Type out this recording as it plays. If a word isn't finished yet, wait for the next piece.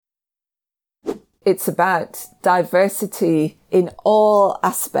It's about diversity in all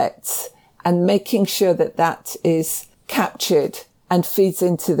aspects and making sure that that is captured and feeds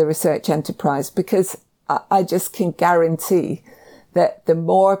into the research enterprise, because I just can guarantee that the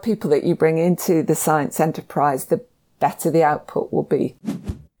more people that you bring into the science enterprise, the better the output will be.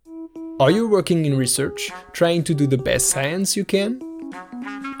 Are you working in research, trying to do the best science you can?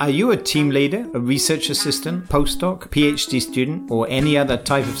 Are you a team leader, a research assistant, postdoc, PhD student, or any other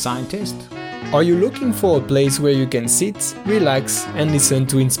type of scientist? Are you looking for a place where you can sit, relax, and listen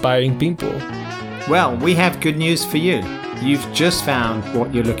to inspiring people? Well, we have good news for you. You've just found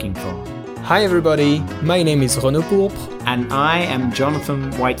what you're looking for. Hi everybody, my name is Renaud Pourpre. And I am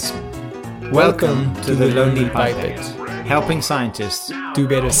Jonathan Weitzman. Welcome to the Lonely Pipette, helping scientists do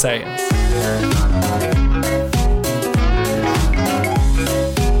better science.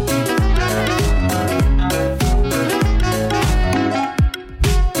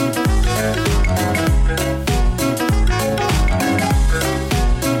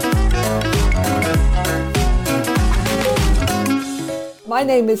 My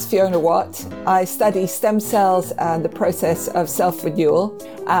name is Fiona Watt. I study stem cells and the process of self-renewal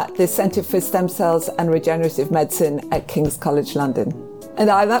at the Centre for Stem Cells and Regenerative Medicine at King's College London. And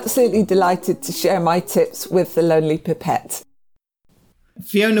I'm absolutely delighted to share my tips with the Lonely Pipette.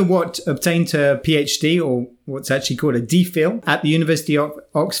 Fiona Watt obtained her PhD, or what's actually called a DPhil, at the University of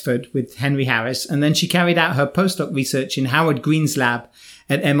Oxford with Henry Harris, and then she carried out her postdoc research in Howard Green's lab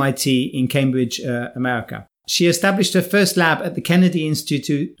at MIT in Cambridge, America. She established her first lab at the Kennedy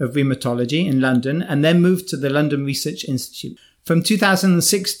Institute of Rheumatology in London and then moved to the London Research Institute. From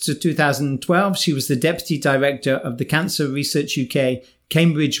 2006 to 2012, she was the Deputy Director of the Cancer Research UK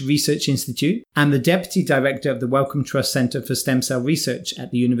Cambridge Research Institute and the Deputy Director of the Wellcome Trust Centre for Stem Cell Research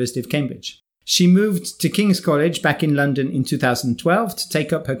at the University of Cambridge. She moved to King's College back in London in 2012 to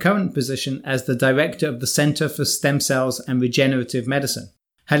take up her current position as the Director of the Centre for Stem Cells and Regenerative Medicine.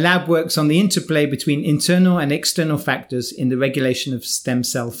 Her lab works on the interplay between internal and external factors in the regulation of stem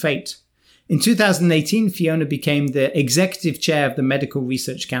cell fate. In 2018, Fiona became the Executive Chair of the Medical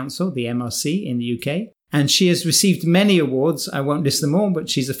Research Council, the MRC, in the UK, and she has received many awards. I won't list them all, but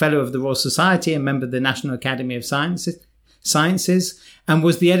she's a Fellow of the Royal Society, a member of the National Academy of Sciences, and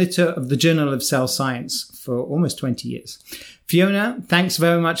was the editor of the Journal of Cell Science for almost 20 years. Fiona, thanks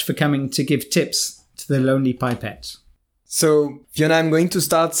very much for coming to give tips to the Lonely Pipette. So, Fiona, I'm going to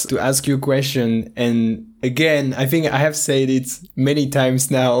start to ask you a question. And again, I think I have said it many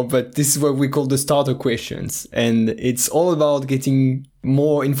times now, but this is what we call the starter questions. And it's all about getting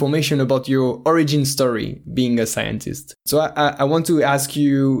more information about your origin story, being a scientist. So I want to ask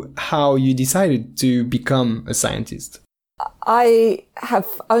you how you decided to become a scientist. I have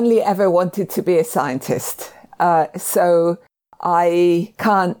only ever wanted to be a scientist. So I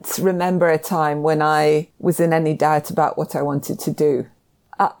can't remember a time when I was in any doubt about what I wanted to do.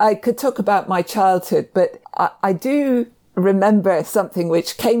 I could talk about my childhood, but I do remember something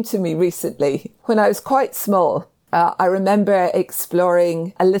which came to me recently. When I was quite small, I remember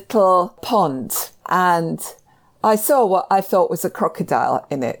exploring a little pond and I saw what I thought was a crocodile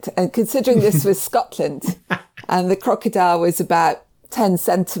in it. And considering this was Scotland and the crocodile was about 10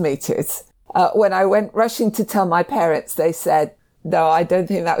 centimetres, when I went rushing to tell my parents, they said, no, I don't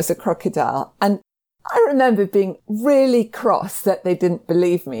think that was a crocodile. And I remember being really cross that they didn't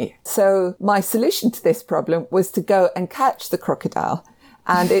believe me. So my solution to this problem was to go and catch the crocodile.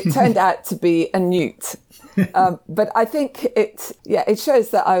 And it turned out to be a newt. But I think it shows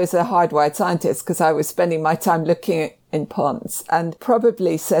that I was a hardwired scientist because I was spending my time looking in ponds, and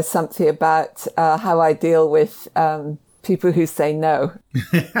probably says something about how I deal with people who say no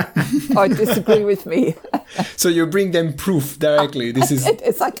or disagree with me. So you bring them proof directly. This is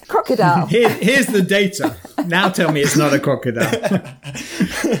it's like a crocodile. Here's the data. Now tell me it's not a crocodile.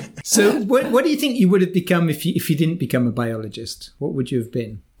 So what do you think you would have become if you didn't become a biologist? What would you have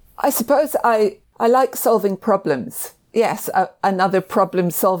been? I suppose I like solving problems. Yes, another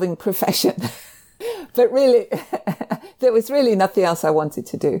problem-solving profession. But really, there was really nothing else I wanted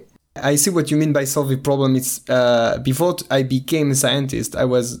to do. I see what you mean by solving problem. It's before I became a scientist, I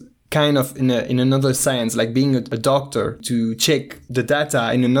was kind of in another science, like being a doctor, to check the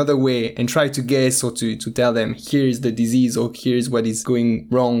data in another way and try to guess or to tell them here is the disease or here is what is going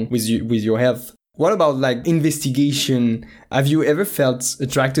wrong with your health. What about like investigation? Have you ever felt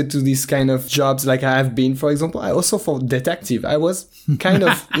attracted to this kind of jobs like I have been, for example? I also thought detective. I was kind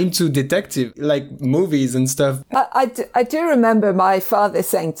of into detective, like movies and stuff. I do remember my father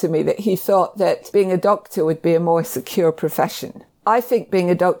saying to me that he thought that being a doctor would be a more secure profession. I think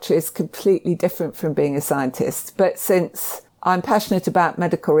being a doctor is completely different from being a scientist. But since I'm passionate about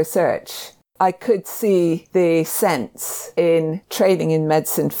medical research, I could see the sense in training in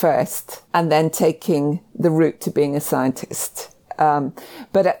medicine first and then taking the route to being a scientist.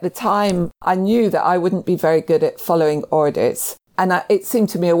 But at the time, I knew that I wouldn't be very good at following orders. And it seemed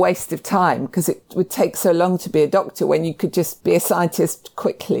to me a waste of time because it would take so long to be a doctor when you could just be a scientist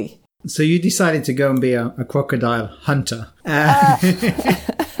quickly. So you decided to go and be a crocodile hunter.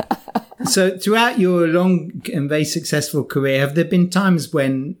 So throughout your long and very successful career, have there been times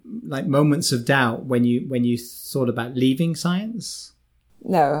when, like, moments of doubt when you thought about leaving science?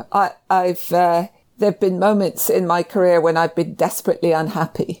 No, there've been moments in my career when I've been desperately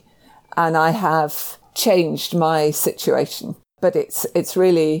unhappy and I have changed my situation. But it's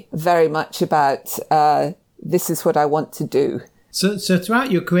really very much about this is what I want to do. So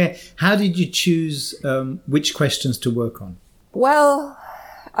throughout your career, how did you choose which questions to work on? Well,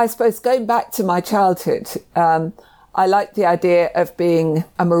 I suppose going back to my childhood, I liked the idea of being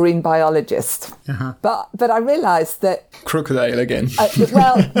a marine biologist. Uh-huh. But I realised that... Crocodile again.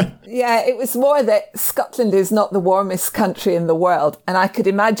 It was more that Scotland is not the warmest country in the world. And I could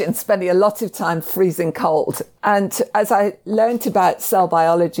imagine spending a lot of time freezing cold. And as I learned about cell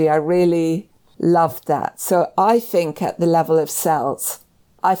biology, I really loved that. So I think at the level of cells,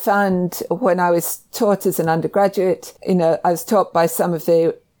 I found when I was taught as an undergraduate, I was taught by some of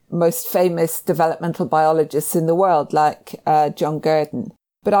the most famous developmental biologists in the world, like John Gurdon.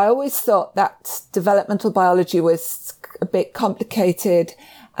 But I always thought that developmental biology was a bit complicated,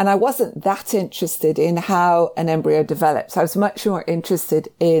 and I wasn't that interested in how an embryo develops. I was much more interested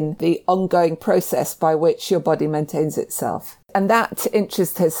in the ongoing process by which your body maintains itself. And that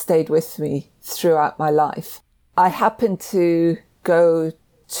interest has stayed with me throughout my life. I happened to go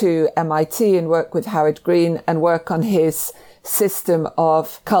to MIT and work with Howard Green and work on his system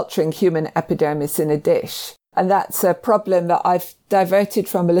of culturing human epidermis in a dish. And that's a problem that I've diverted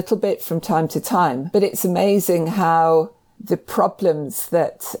from a little bit from time to time. But it's amazing how the problems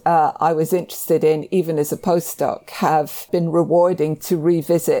that I was interested in, even as a postdoc, have been rewarding to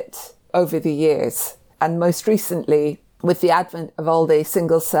revisit over the years. And most recently, with the advent of all the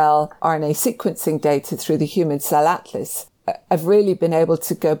single-cell RNA sequencing data through the Human Cell Atlas, I've really been able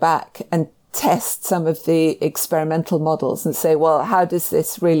to go back and test some of the experimental models and say, well, how does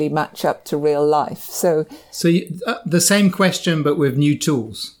this really match up to real life? So the same question, but with new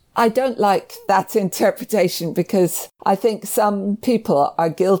tools. I don't like that interpretation because I think some people are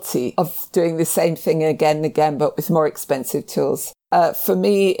guilty of doing the same thing again and again, but with more expensive tools. For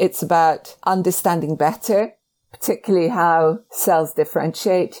me, it's about understanding better, particularly how cells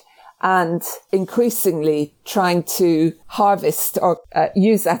differentiate, and increasingly trying to harvest or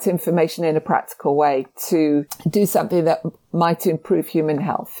use that information in a practical way to do something that might improve human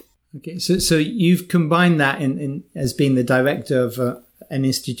health. Okay, so you've combined that in as being the director of an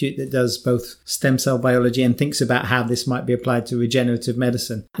institute that does both stem cell biology and thinks about how this might be applied to regenerative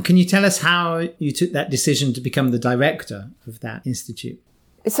medicine. Can you tell us how you took that decision to become the director of that institute?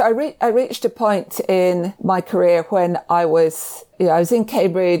 So I reached a point in my career when I was in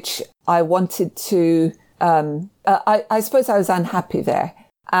Cambridge. I wanted to, I suppose I was unhappy there.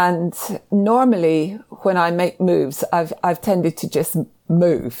 And normally when I make moves, I've tended to just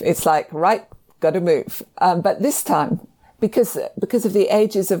move. It's like, right, got to move. But this time, because of the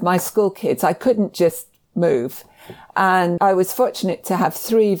ages of my school kids, I couldn't just move. And I was fortunate to have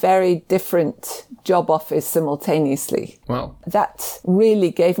 3 very different job offers simultaneously. Wow. That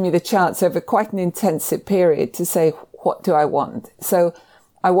really gave me the chance over quite an intensive period to say, what do I want? So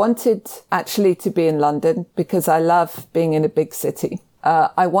I wanted actually to be in London because I love being in a big city.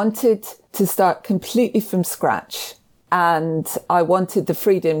 I wanted to start completely from scratch. And I wanted the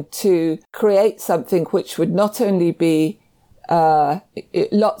freedom to create something which would not only be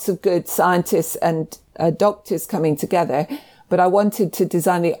lots of good scientists and doctors coming together, but I wanted to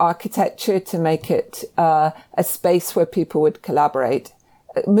design the architecture to make it a space where people would collaborate.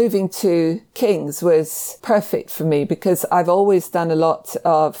 Moving to King's was perfect for me because I've always done a lot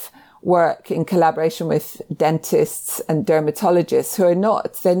of work in collaboration with dentists and dermatologists who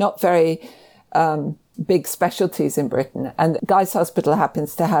they're not very big specialties in Britain. And Guy's Hospital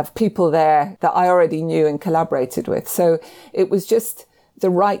happens to have people there that I already knew and collaborated with. So it was just the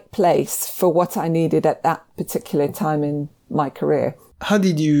right place for what I needed at that particular time in my career. How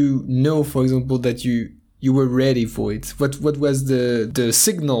did you know, for example, that you were ready for it? What was the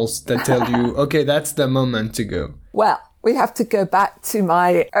signals that tell you, okay, that's the moment to go? Well, we have to go back to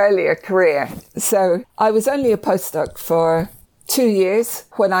my earlier career. So I was only a postdoc for 2 years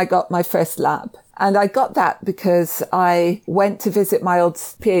when I got my first lab. And I got that because I went to visit my old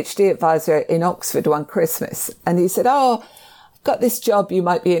PhD advisor in Oxford one Christmas. And he said, got this job you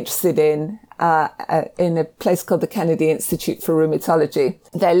might be interested in. in a place called the Kennedy Institute for Rheumatology.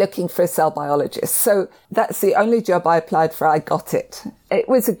 They're looking for a cell biologist. So that's the only job I applied for. I got it. It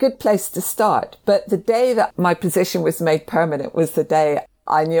was a good place to start. But the day that my position was made permanent was the day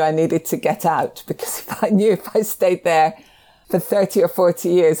I knew I needed to get out, because if I stayed there for 30 or 40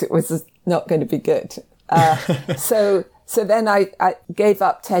 years, it was not going to be good. So then I gave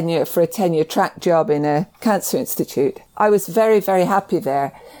up tenure for a tenure track job in a cancer institute. I was very, very happy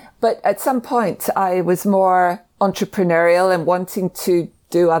there. But at some point, I was more entrepreneurial and wanting to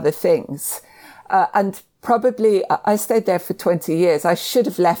do other things. And probably I stayed there for 20 years. I should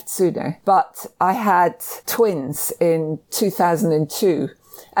have left sooner, but I had twins in 2002.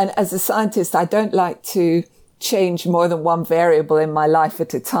 And as a scientist, I don't like to change more than one variable in my life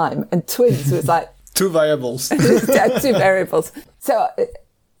at a time. And twins was like... Two variables. Two variables. So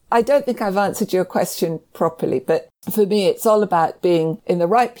I don't think I've answered your question properly, but for me, it's all about being in the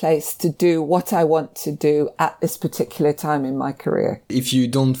right place to do what I want to do at this particular time in my career. If you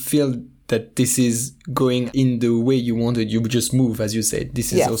don't feel that this is going in the way you wanted, you would just move, as you said.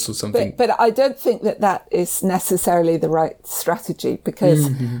 This is also something. But I don't think that is necessarily the right strategy, because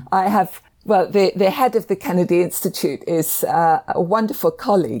I have... Well, the head of the Kennedy Institute is a wonderful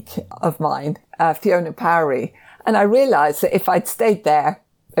colleague of mine, Fiona Watt. And I realized that if I'd stayed there,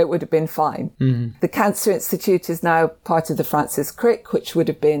 it would have been fine. Mm-hmm. The Cancer Institute is now part of the Francis Crick, which would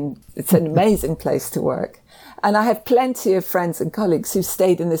have been, it's an amazing place to work. And I have plenty of friends and colleagues who've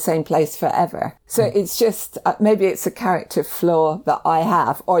stayed in the same place forever. So it's just, maybe it's a character flaw that I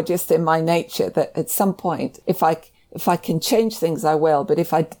have, or just in my nature, that at some point, if I can change things, I will. But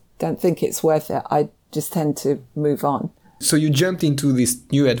if I don't think it's worth it, I just tend to move on. So you jumped into this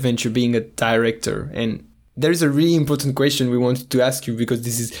new adventure being a director, and there is a really important question we wanted to ask you, because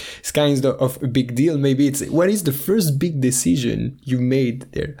this is kind of a big deal. Maybe it's, what is the first big decision you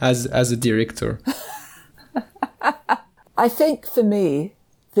made there as a director? I think for me,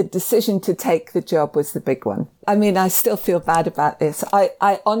 the decision to take the job was the big one. I mean, I still feel bad about this.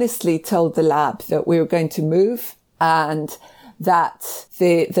 I honestly told the lab that we were going to move and that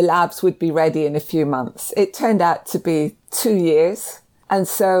the labs would be ready in a few months. It turned out to be 2 years. And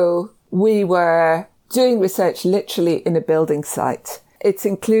so we were doing research literally in a building site. It's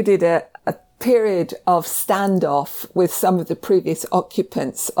included a period of standoff with some of the previous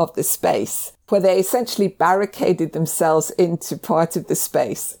occupants of the space, where they essentially barricaded themselves into part of the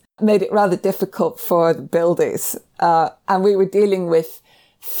space. It made it rather difficult for the builders. And we were dealing with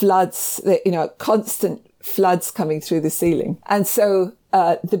floods, constant floods coming through the ceiling. And so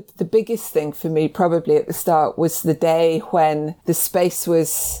the biggest thing for me probably at the start was the day when the space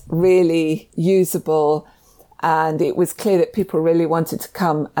was really usable and it was clear that people really wanted to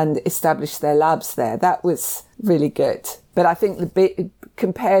come and establish their labs there. That was really good. But I think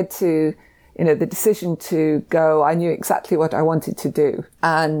compared to the decision to go, I knew exactly what I wanted to do.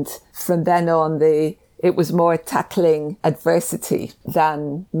 And from then on, it was more tackling adversity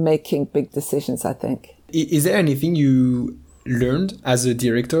than making big decisions, I think. Is there anything you learned as a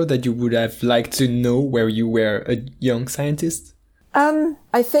director that you would have liked to know where you were a young scientist?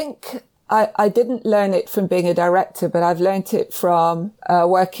 I think I didn't learn it from being a director, but I've learned it from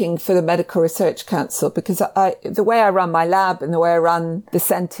working for the Medical Research Council, because the way I run my lab and the way I run the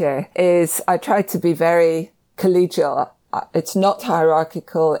centre is I try to be very collegial. It's not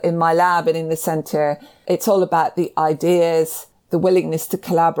hierarchical in my lab and in the centre. It's all about the ideas, the willingness to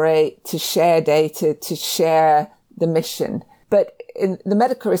collaborate, to share data, to share the mission. But in the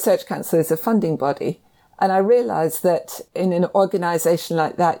Medical Research Council is a funding body. And I realized that in an organization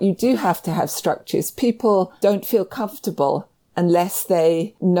like that, you do have to have structures. People don't feel comfortable unless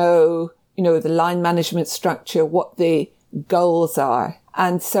they know, the line management structure, what the goals are.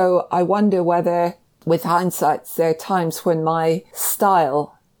 And so I wonder whether, with hindsight, there are times when my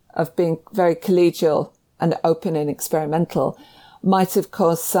style of being very collegial and open and experimental might have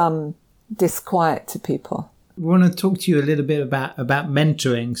caused some disquiet to people. I want to talk to you a little bit about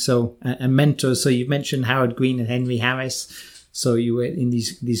mentoring. So, and mentors. So you've mentioned Howard Green and Henry Harris. So you were in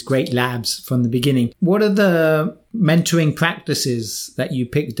these great labs from the beginning. What are the mentoring practices that you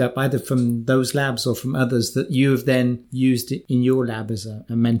picked up either from those labs or from others that you have then used in your lab as a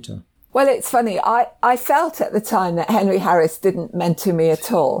mentor? Well, it's funny. I felt at the time that Henry Harris didn't mentor me at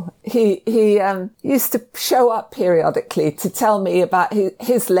all. He used to show up periodically to tell me about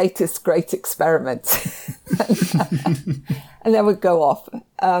his latest great experiment. And then would go off.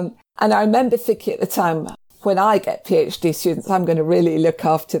 And I remember thinking at the time, when I get PhD students, I'm going to really look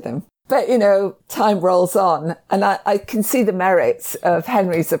after them. But, time rolls on and I can see the merits of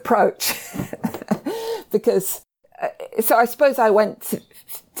Henry's approach because, so I suppose I went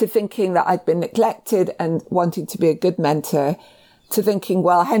to thinking that I'd been neglected and wanting to be a good mentor, to thinking,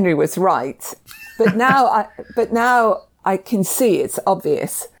 well, Henry was right. But now I can see it's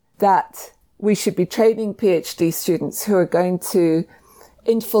obvious that we should be training PhD students who are going to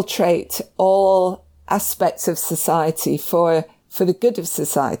infiltrate all aspects of society for the good of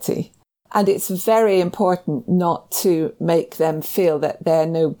society. And it's very important not to make them feel that they're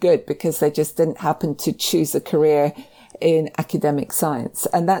no good because they just didn't happen to choose a career in academic science.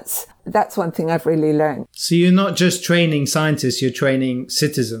 And that's one thing I've really learned. So you're not just training scientists, you're training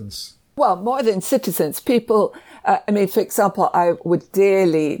citizens. Well, more than citizens, people, for example, I would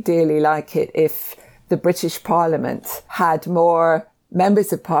dearly, dearly like it if the British Parliament had more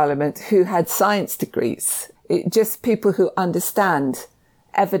members of Parliament who had science degrees. Just people who understand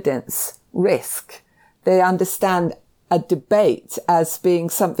evidence, risk. They understand a debate as being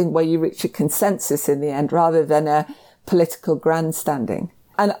something where you reach a consensus in the end rather than a political grandstanding.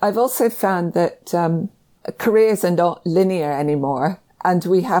 And I've also found that careers are not linear anymore. And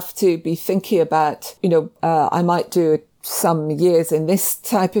we have to be thinking about, I might do some years in this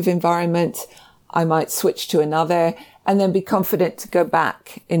type of environment. I might switch to another and then be confident to go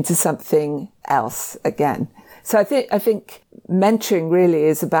back into something else again. So I think mentoring really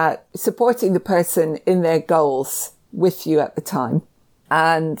is about supporting the person in their goals with you at the time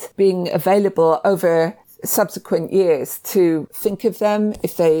and being available over subsequent years to think of them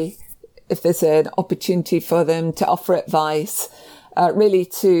if there's an opportunity for them to offer advice.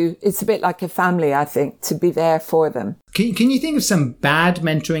 It's a bit like a family, I think, to be there for them. Can you think of some bad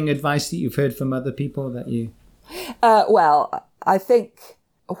mentoring advice that you've heard from other people that you... Well, I think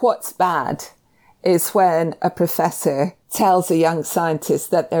what's bad is when a professor tells a young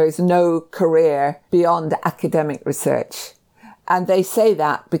scientist that there is no career beyond academic research. And they say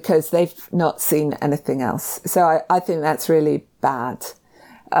that because they've not seen anything else. So I think that's really bad.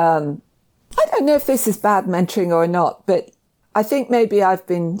 I don't know if this is bad mentoring or not, but I think maybe I've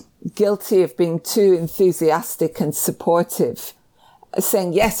been guilty of being too enthusiastic and supportive,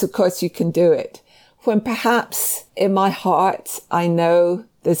 saying, yes, of course you can do it, when perhaps in my heart I know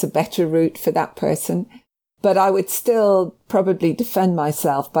there's a better route for that person. But I would still probably defend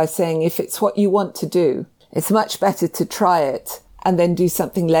myself by saying if it's what you want to do, it's much better to try it and then do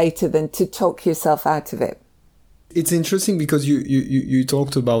something later than to talk yourself out of it. It's interesting because you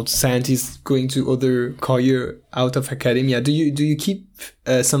talked about scientists going to other career out of academia. Do you keep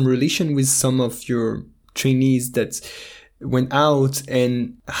some relation with some of your trainees that went out,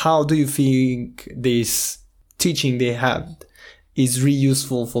 and how do you think this teaching they have is really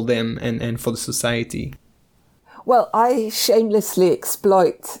useful for them and for the society? Well, I shamelessly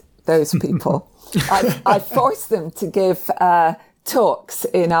exploit those people. I force them to give talks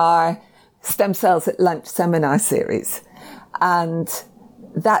in our Stem Cells at Lunch seminar series. And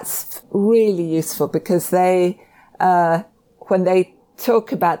that's really useful because they, when they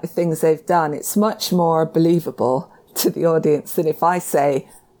talk about the things they've done, it's much more believable to the audience than if I say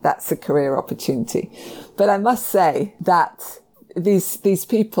that's a career opportunity. But I must say that these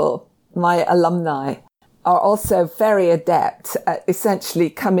people, my alumni, are also very adept at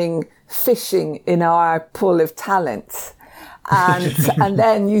essentially coming fishing in our pool of talent. And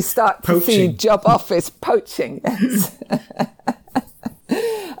then you start to see job offers poaching. Yes.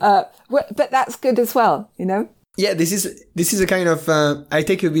 But that's good as well, you know? Yeah, this is a kind of, I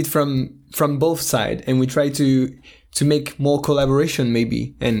take a bit from both sides, and we try to make more collaboration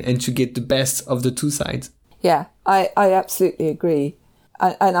maybe and to get the best of the two sides. Yeah, I absolutely agree.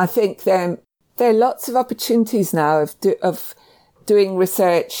 And I think there are lots of opportunities now of doing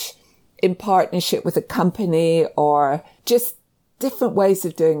research in partnership with a company or just different ways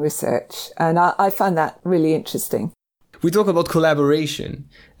of doing research. And I find that really interesting. We talk about collaboration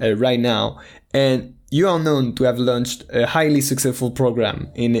right now, and you are known to have launched a highly successful program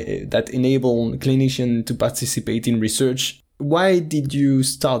that enabled clinicians to participate in research. Why did you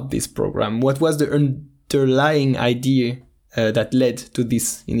start this program? What was the underlying idea that led to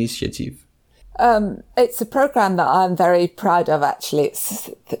this initiative? It's a program that I'm very proud of, actually.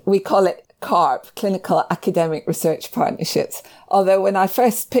 We call it CARP, Clinical Academic Research Partnerships. Although when I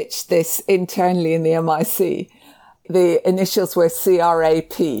first pitched this internally in the MIC, the initials were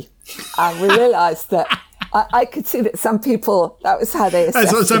CRAP. And we realized that I could see that some people, that was how they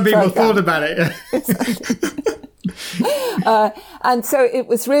assessed That's what some people thought about it. And so it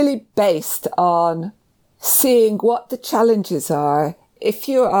was really based on seeing what the challenges are if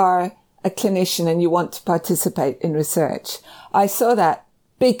you are a clinician and you want to participate in research. I saw that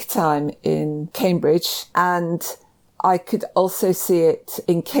big time in Cambridge, and I could also see it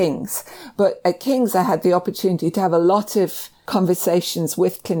in King's. But at King's, I had the opportunity to have a lot of conversations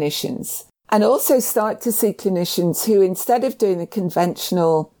with clinicians, and also start to see clinicians who, instead of doing the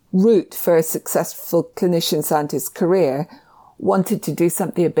conventional route for a successful clinician scientist career, wanted to do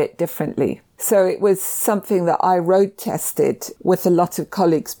something a bit differently. So it was something that I road tested with a lot of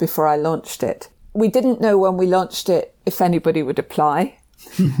colleagues before I launched it. We didn't know when we launched it if anybody would apply.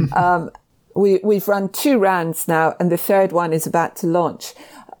 We've run 2 rounds now, and the third one is about to launch.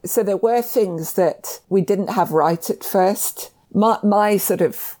 So there were things that we didn't have right at first. My sort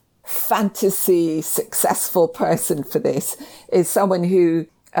of fantasy successful person for this is someone who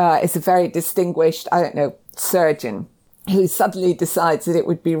is a very distinguished, surgeon, who suddenly decides that it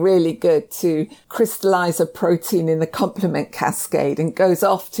would be really good to crystallize a protein in the complement cascade and goes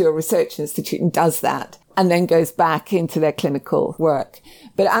off to a research institute and does that, and then goes back into their clinical work.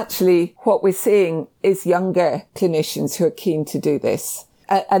 But actually, what we're seeing is younger clinicians who are keen to do this.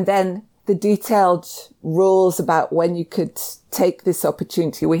 And then the detailed rules about when you could take this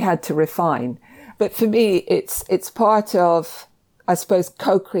opportunity, we had to refine. But for me, it's part of, I suppose,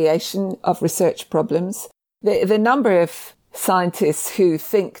 co-creation of research problems. The number of scientists who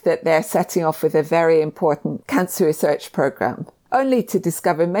think that they're setting off with a very important cancer research program, only to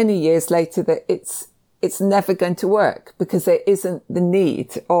discover many years later that it's never going to work because there isn't the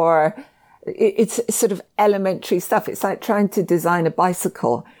need, or it's sort of elementary stuff. It's like trying to design a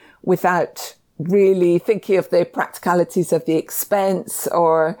bicycle without really thinking of the practicalities of the expense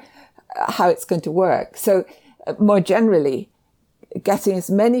or how it's going to work. So more generally, getting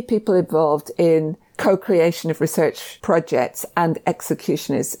as many people involved in co-creation of research projects and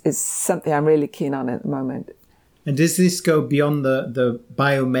execution is something I'm really keen on at the moment. And does this go beyond the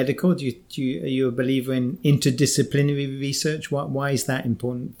biomedical? Are you a believer in interdisciplinary research? Why is that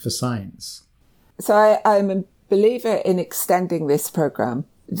important for science? So I'm a believer in extending this program.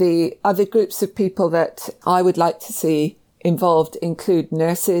 The other groups of people that I would like to see involved include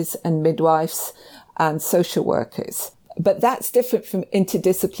nurses and midwives and social workers. But that's different from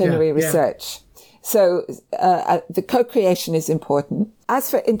interdisciplinary research. So the co-creation is important.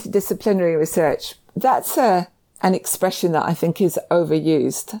 As for interdisciplinary research, that's an expression that I think is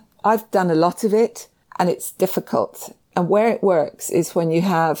overused. I've done a lot of it, and it's difficult. And where it works is when you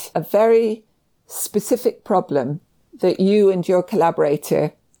have a very specific problem that you and your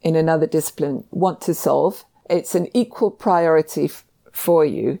collaborator in another discipline want to solve. It's an equal priority for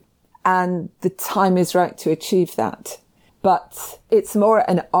you, and the time is right to achieve that. But it's more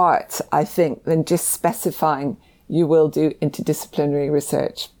an art, I think, than just specifying you will do interdisciplinary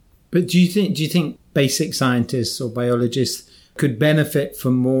research. But do you think basic scientists or biologists could benefit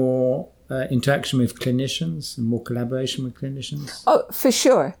from more interaction with clinicians and more collaboration with clinicians? Oh, for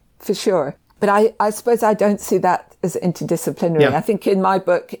sure. But I suppose I don't see that as interdisciplinary. Yeah. I think in my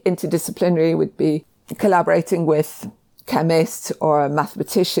book, interdisciplinary would be collaborating with chemists or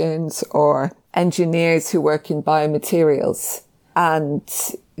mathematicians or engineers who work in biomaterials. And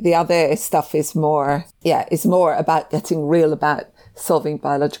the other stuff is more about getting real about solving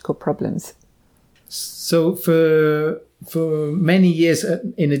biological problems. So for many years,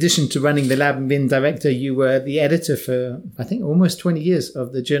 in addition to running the lab and being director, you were the editor for, I think, almost 20 years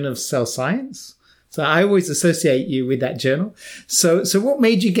of the Journal of Cell Science. So I always associate you with that journal. So what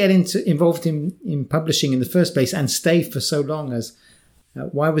made you get involved in publishing in the first place and stay for so long?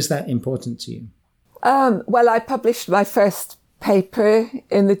 Why was that important to you? Well, I published my first paper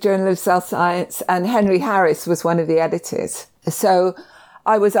in the Journal of Cell Science, and Henry Harris was one of the editors. So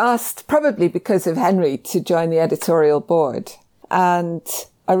I was asked, probably because of Henry, to join the editorial board. And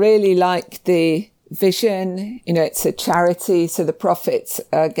I really like the vision. It's a charity, so the profits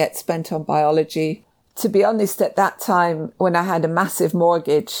get spent on biology. To be honest, at that time, when I had a massive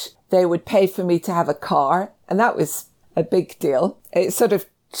mortgage, they would pay for me to have a car, and that was a big deal. It sort of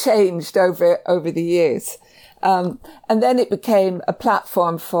changed over the years. And then it became a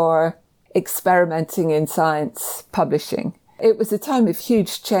platform for experimenting in science publishing. It was a time of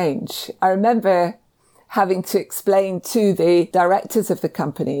huge change. I remember having to explain to the directors of the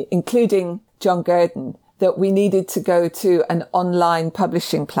company, including John Gurdon, that we needed to go to an online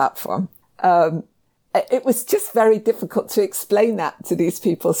publishing platform. It was just very difficult to explain that to these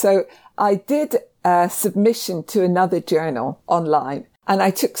people. So I did a submission to another journal online, and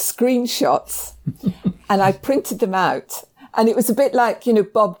I took screenshots and I printed them out. And it was a bit like,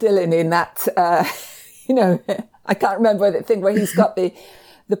 Bob Dylan in that, I can't remember the thing where he's got the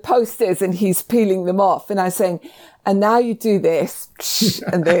posters and he's peeling them off. And I was saying, and now you do this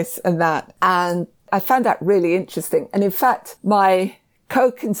and this and that. And I found that really interesting. And in fact, my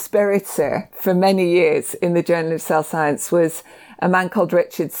co-conspirator for many years in the Journal of Cell Science was a man called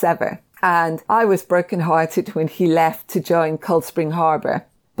Richard Sever. And I was brokenhearted when he left to join Cold Spring Harbor.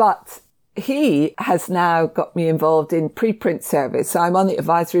 But he has now got me involved in preprint service. So I'm on the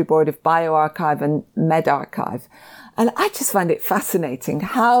advisory board of BioArchive and MedArchive. And I just find it fascinating.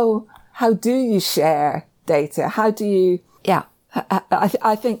 How do you share data? How do you,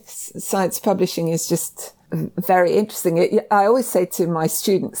 I think science publishing is just very interesting. I always say to my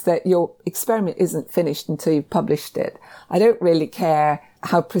students that your experiment isn't finished until you've published it. I don't really care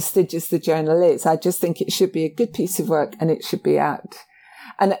how prestigious the journal is. I just think it should be a good piece of work and it should be out.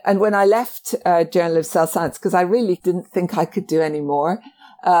 And when I left Journal of Cell Science, because I really didn't think I could do any more,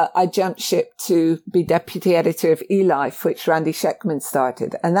 I jumped ship to be deputy editor of eLife, which Randy Sheckman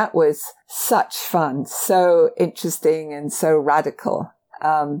started. And that was such fun, so interesting and so radical.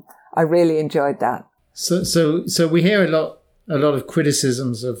 I really enjoyed that. So we hear a lot of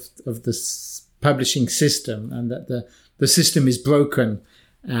criticisms of this publishing system, and that the system is broken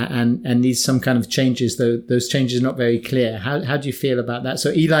and needs some kind of changes, though those changes are not very clear. How do you feel about that?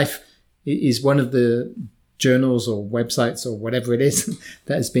 So eLife is one of the journals or websites or whatever it is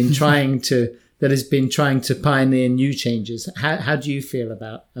that has been trying to pioneer new changes. How do you feel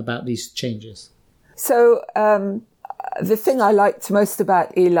about these changes? So the thing I liked most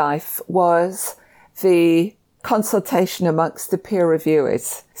about eLife was the consultation amongst the peer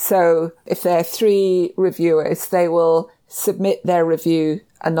reviewers. So if there are 3 reviewers, they will submit their review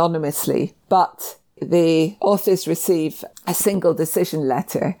anonymously, but the authors receive a single decision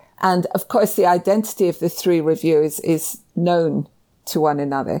letter. And of course, the identity of the 3 reviewers is known to one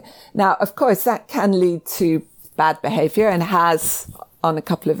another. Now, of course, that can lead to bad behavior and has on a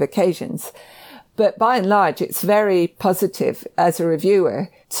couple of occasions. But by and large, it's very positive as a reviewer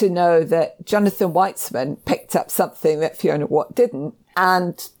to know that Jonathan Weitzman picked up something that Fiona Watt didn't,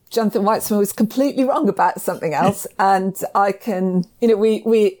 and Jonathan Weitzman was completely wrong about something else. And I can,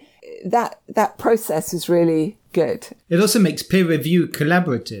 that process is really good. It also makes peer review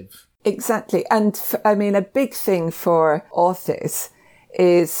collaborative. Exactly. And a big thing for authors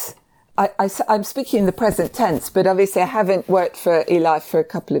is, I'm speaking in the present tense, but obviously I haven't worked for eLife for a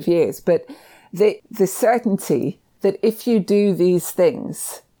couple of years, but the certainty that if you do these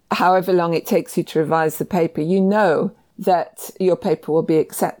things, however long it takes you to revise the paper, you know that your paper will be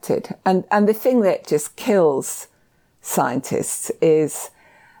accepted. And the thing that just kills scientists is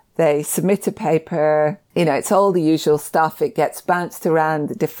they submit a paper, it's all the usual stuff. It gets bounced around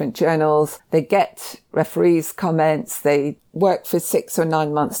the different journals. They get referees' comments. They work for 6 or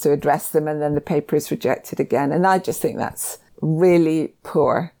 9 months to address them, and then the paper is rejected again. And I just think that's really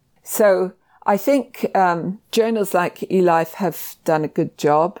poor. So I think journals like eLife have done a good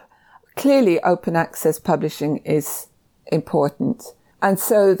job. Clearly, open access publishing is important. And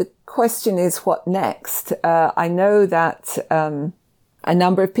so the question is, what next? I know that a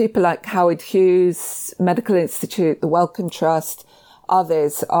number of people like Howard Hughes Medical Institute, the Wellcome Trust,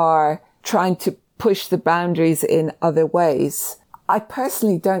 others are trying to push the boundaries in other ways. I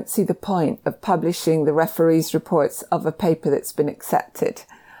personally don't see the point of publishing the referees' reports of a paper that's been accepted.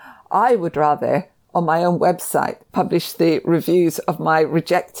 I would rather, on my own website, publish the reviews of my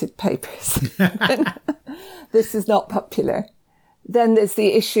rejected papers. This is not popular. Then there's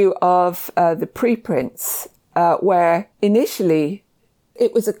the issue of the preprints, where initially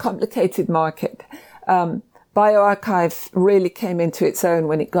it was a complicated market. BioArchive really came into its own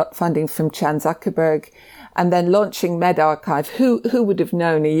when it got funding from Chan Zuckerberg, and then launching MedArchive. Who would have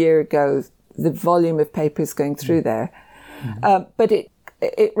known a year ago the volume of papers going through there? But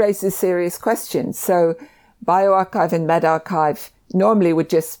it raises serious questions. So BioArchive and MedArchive normally would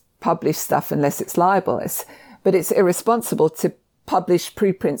just publish stuff unless it's libelous, but it's irresponsible to publish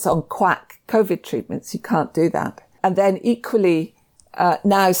preprints on quack COVID treatments. You can't do that. And then equally,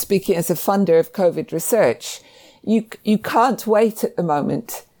 now speaking as a funder of COVID research, you can't wait at the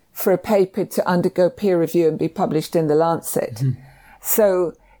moment for a paper to undergo peer review and be published in the Lancet. Mm-hmm.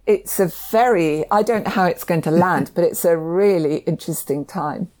 So it's I don't know how it's going to land, but it's a really interesting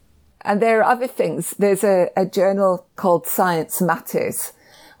time. And there are other things. There's a journal called Science Matters,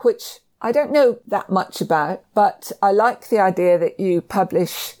 which I don't know that much about, but I like the idea that you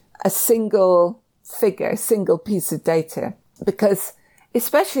publish a single figure, single piece of data, because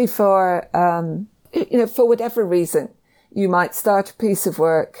especially for whatever reason, you might start a piece of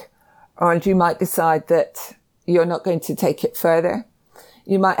work, or you might decide that you're not going to take it further.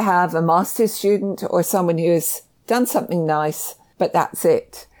 You might have a master's student or someone who has done something nice, but that's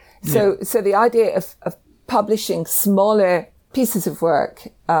it. So the idea of publishing smaller pieces of work,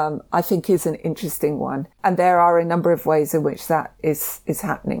 I think is an interesting one. And there are a number of ways in which that is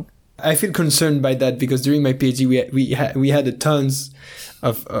happening. I feel concerned by that because during my PhD, we had a tons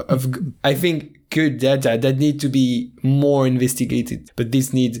of I think, good data that need to be more investigated. But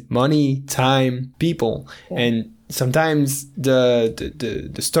this needs money, time, people. Yeah. And sometimes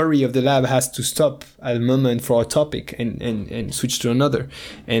the story of the lab has to stop at a moment for a topic and switch to another.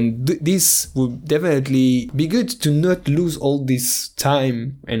 And this would definitely be good to not lose all this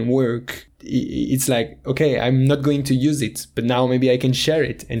time and work. It's like, okay, I'm not going to use it, but now maybe I can share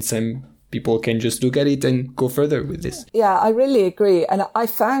it and some people can just look at it and go further with this. Yeah, I really agree. And I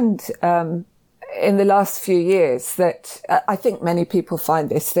found in the last few years that I think many people find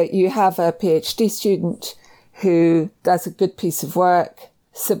this, that you have a PhD student who does a good piece of work,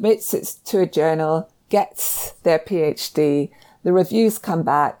 submits it to a journal, gets their PhD, the reviews come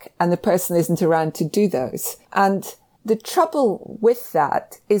back, and the person isn't around to do those. And the trouble with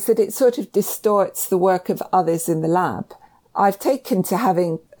that is that it sort of distorts the work of others in the lab. I've taken to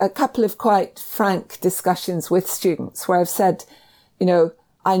having a couple of quite frank discussions with students where I've said,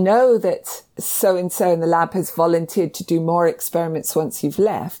 I know that so-and-so in the lab has volunteered to do more experiments once you've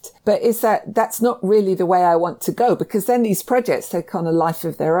left, but that's not really the way I want to go, because then these projects take on a life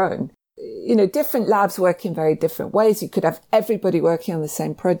of their own. Different labs work in very different ways. You could have everybody working on the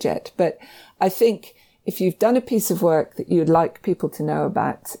same project, but I think if you've done a piece of work that you'd like people to know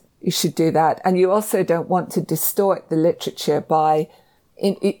about, you should do that. And you also don't want to distort the literature by,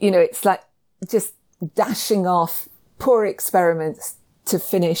 it's like just dashing off poor experiments to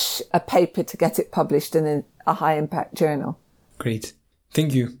finish a paper to get it published in a high impact journal. Great.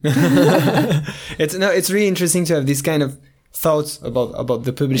 Thank you. It's really interesting to have this kind of thoughts about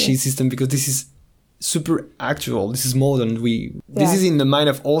the publishing system, because this is super actual. This is modern. This is in the mind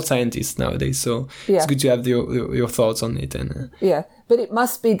of all scientists nowadays. So it's good to have your thoughts on it. And but it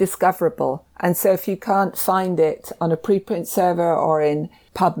must be discoverable. And so if you can't find it on a preprint server or in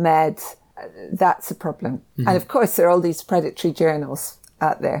PubMed, that's a problem. Mm-hmm. And of course, there are all these predatory journals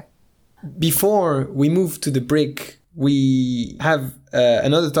out there. Before we move to the break, we have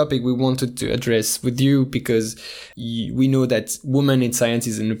another topic we wanted to address with you, because we know that women in science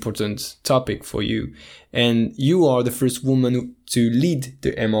is an important topic for you. And you are the first woman to lead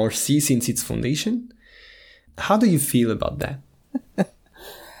the MRC since its foundation. How do you feel about that?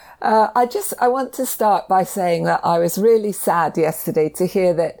 I want to start by saying that I was really sad yesterday to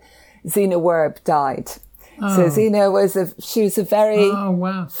hear that Zena Werb died. Oh. So Zena was a very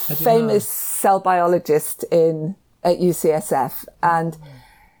famous cell biologist at UCSF, and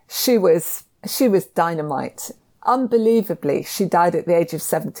she was dynamite. Unbelievably, she died at the age of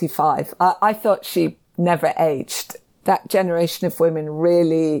 75. I thought she never aged. That generation of women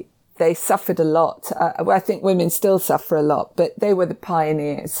really, they suffered a lot. I think women still suffer a lot, but they were the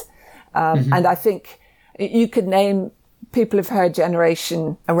pioneers. And I think you could name people of her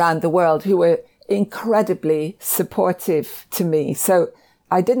generation around the world who were incredibly supportive to me. So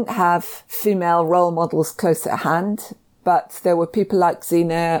I didn't have female role models close at hand, but there were people like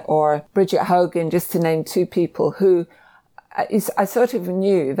Zena or Bridget Hogan, just to name two people who I sort of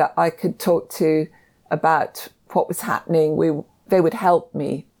knew that I could talk to about what was happening. They would help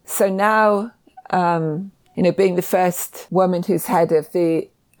me. So now, being the first woman who's head of the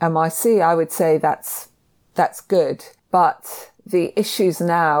MRC, I would say that's good. But the issues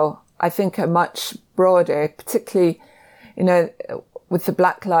now, I think, are much broader, particularly, with the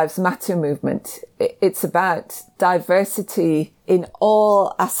Black Lives Matter movement. It's about diversity in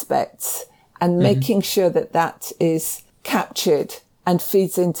all aspects and making sure that is captured and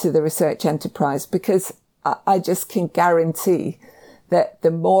feeds into the research enterprise, because I just can guarantee that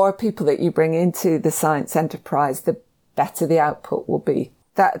the more people that you bring into the science enterprise, the better the output will be.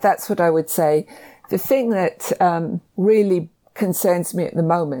 That's what I would say. The thing that really concerns me at the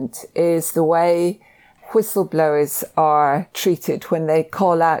moment is the way whistleblowers are treated when they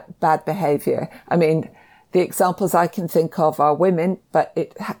call out bad behavior. I mean, the examples I can think of are women, but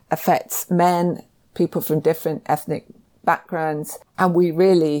it affects men, people from different ethnic backgrounds. And we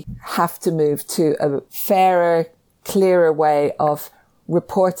really have to move to a fairer, clearer way of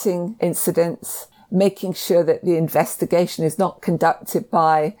reporting incidents, making sure that the investigation is not conducted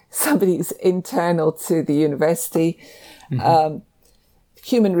by somebody who's internal to the university.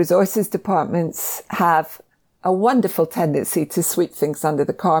 Human resources departments have a wonderful tendency to sweep things under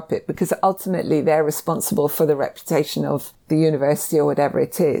the carpet, because ultimately they're responsible for the reputation of the university or whatever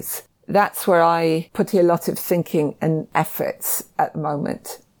it is. That's where I put a lot of thinking and efforts at the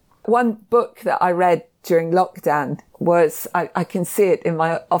moment. One book that I read during lockdown was, I can see it in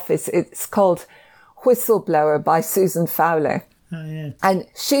my office, it's called Whistleblower by Susan Fowler. Oh, yeah. And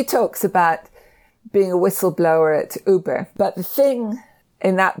she talks about being a whistleblower at Uber. But the thing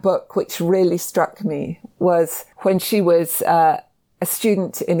in that book, which really struck me, was when she was a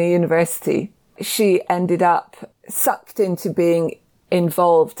student in a university, she ended up sucked into being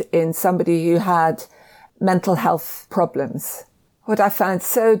involved in somebody who had mental health problems. What I found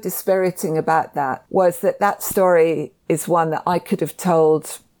so dispiriting about that was that that story is one that I could have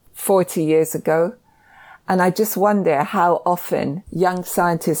told 40 years ago. And I just wonder how often young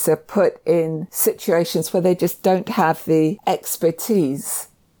scientists are put in situations where they just don't have the expertise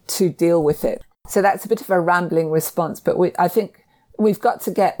to deal with it. So that's a bit of a rambling response, but I think we've got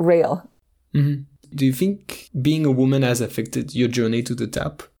to get real. Mm-hmm. Do you think being a woman has affected your journey to the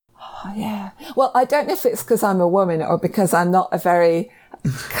top? Oh, yeah. Well, I don't know if it's because I'm a woman or because I'm not a very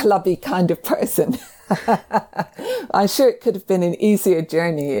clubby kind of person. I'm sure it could have been an easier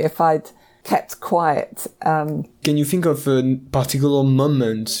journey if I'd kept quiet. Can you think of a particular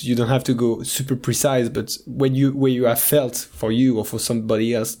moment? You don't have to go super precise, but where you have felt for you or for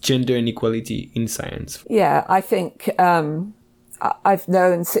somebody else gender inequality in science? Yeah, I think I've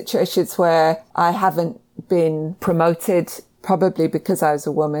known situations where I haven't been promoted, probably because I was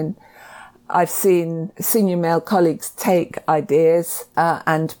a woman. I've seen senior male colleagues take ideas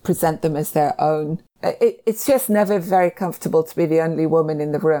and present them as their own. It's just never very comfortable to be the only woman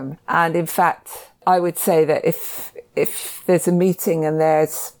in the room. And in fact, I would say that if there's a meeting and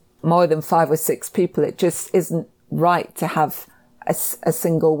there's more than 5 or 6 people, it just isn't right to have a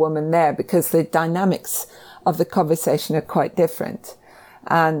single woman there, because the dynamics of the conversation are quite different.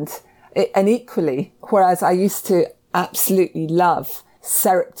 And equally, whereas I used to absolutely love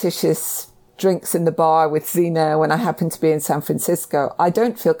surreptitious drinks in the bar with Zena when I happened to be in San Francisco, I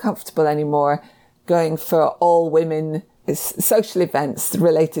don't feel comfortable anymore going for all women social events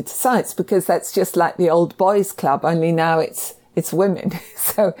related to science, because that's just like the old boys club, only now it's women.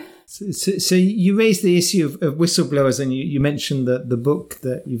 So you raised the issue of whistleblowers, and you mentioned the book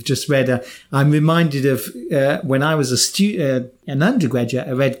that you've just read. I'm reminded of when I was an undergraduate,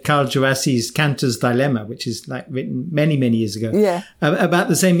 I read Carl Djurassi's Cantor's Dilemma, which is like written many, many years ago. Yeah. About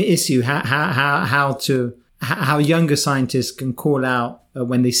the same issue, how younger scientists can call out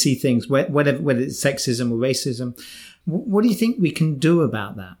when they see things, whether it's sexism or racism. What do you think we can do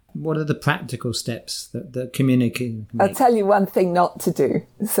about that? What are the practical steps that the community can make? I'll tell you one thing not to do.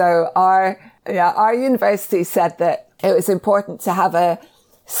 So our university said that it was important to have a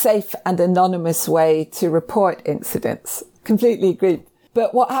safe and anonymous way to report incidents. Completely agreed.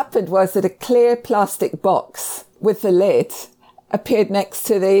 But what happened was that a clear plastic box with the lid appeared next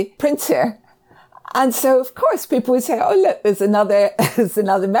to the printer. And so, of course, people would say, oh, look, there's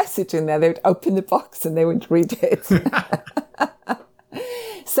another message in there. They would open the box and they would read it.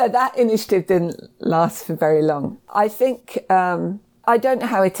 So that initiative didn't last for very long. I think, I don't know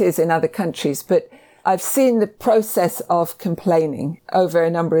how it is in other countries, but I've seen the process of complaining over a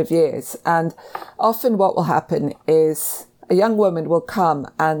number of years. And often what will happen is a young woman will come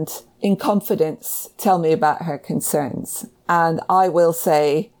and in confidence tell me about her concerns. And I will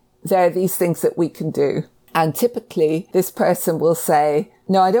say, there are these things that we can do. And typically this person will say,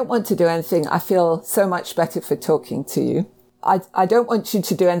 no, I don't want to do anything. I feel so much better for talking to you. I don't want you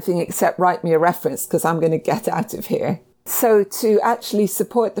to do anything except write me a reference because I'm going to get out of here. So to actually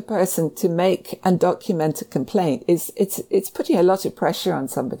support the person to make and document a complaint it's putting a lot of pressure on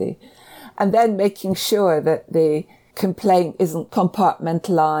somebody. And then making sure that the complaint isn't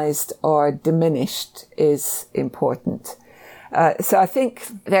compartmentalized or diminished is important. So I think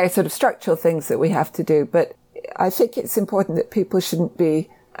there are sort of structural things that we have to do, but I think it's important that people shouldn't be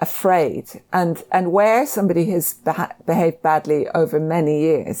afraid. And where somebody has behaved badly over many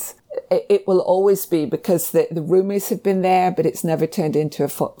years, it will always be because the rumours have been there, but it's never turned into a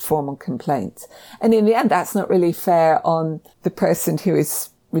formal complaint. And in the end, that's not really fair on the person who is,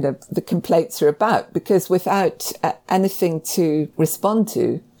 the complaints are about, because without anything to respond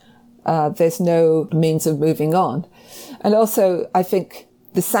to, there's no means of moving on. And also, I think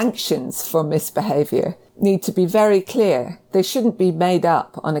the sanctions for misbehaviour need to be very clear. They shouldn't be made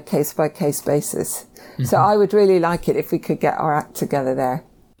up on a case-by-case basis. Mm-hmm. So I would really like it if we could get our act together there.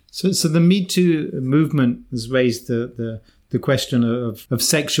 So the Me Too movement has raised the question of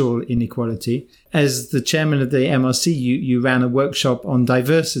sexual inequality. As the chairman of the MRC, you ran a workshop on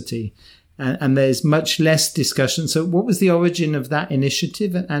diversity. And there's much less discussion. So what was the origin of that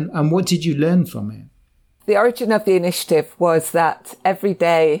initiative and what did you learn from it? The origin of the initiative was that every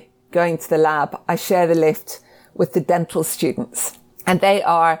day going to the lab, I share the lift with the dental students. And they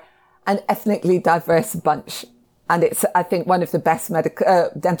are an ethnically diverse bunch. And it's, I think, one of the best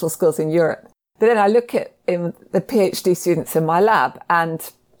dental schools in Europe. But then I look at the PhD students in my lab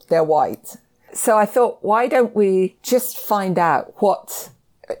and they're white. So I thought, why don't we just find out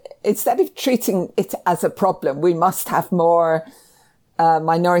instead of treating it as a problem, we must have more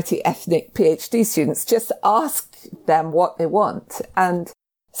minority ethnic PhD students, just ask them what they want. And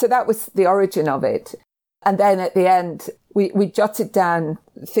so that was the origin of it. And then at the end, we jotted down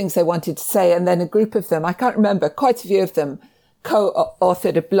things they wanted to say. And then a group of them, I can't remember, quite a few of them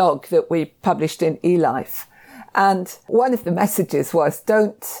co-authored a blog that we published in eLife. And one of the messages was,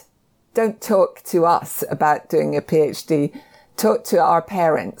 don't talk to us about doing a PhD. Talk to our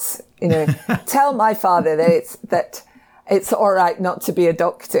parents. Tell my father that it's all right not to be a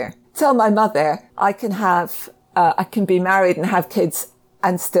doctor. Tell my mother I can be married and have kids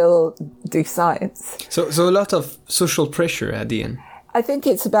and still do science. So a lot of social pressure at the end. I think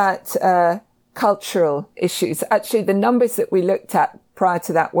it's about cultural issues. Actually, the numbers that we looked at prior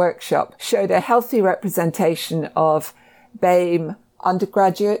to that workshop showed a healthy representation of BAME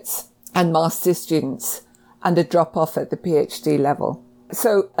undergraduates and master's students and a drop-off at the PhD level.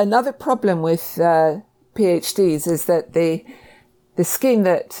 So another problem with PhDs is that the scheme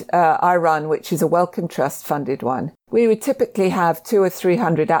that I run, which is a Wellcome Trust funded one, we would typically have 200 or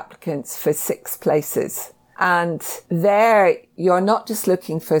 300 applicants for 6 places. And there, you're not just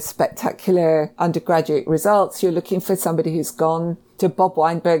looking for spectacular undergraduate results. You're looking for somebody who's gone to Bob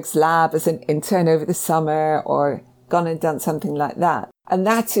Weinberg's lab as an intern over the summer or gone and done something like that. And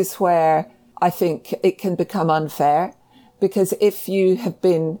that is where I think it can become unfair, because if you have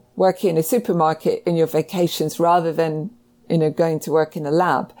been working in a supermarket in your vacations rather than, going to work in a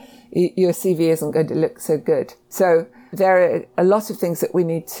lab, your CV isn't going to look so good. So there are a lot of things that we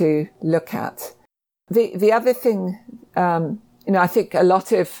need to look at. The other thing, I think a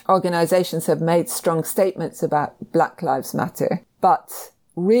lot of organizations have made strong statements about Black Lives Matter, but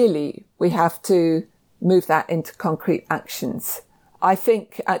really we have to move that into concrete actions. I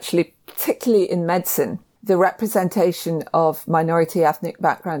think actually, particularly in medicine, the representation of minority ethnic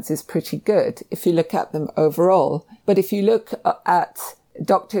backgrounds is pretty good if you look at them overall. But if you look at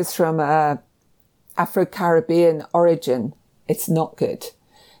doctors from Afro-Caribbean origin, it's not good.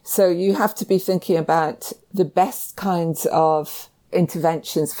 So you have to be thinking about the best kinds of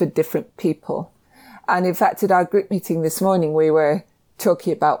interventions for different people. And in fact, at our group meeting this morning, we were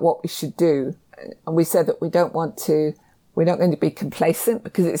talking about what we should do. And we said that we're not going to be complacent,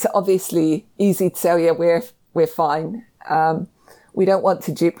 because it's obviously easy to say, oh yeah, we're fine. We don't want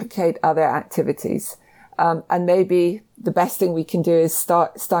to duplicate other activities. And maybe the best thing we can do is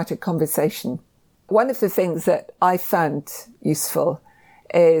start a conversation. One of the things that I found useful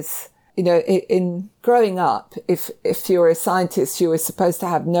is, in growing up, if you were a scientist, you were supposed to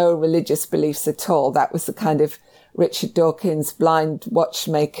have no religious beliefs at all. That was the kind of Richard Dawkins blind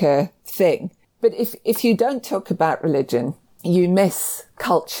watchmaker thing. But if you don't talk about religion, you miss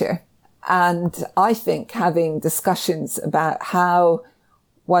culture. And I think having discussions about how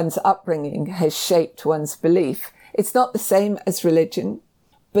one's upbringing has shaped one's belief, it's not the same as religion,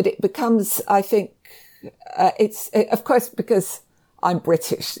 but it becomes, I think, of course, because I'm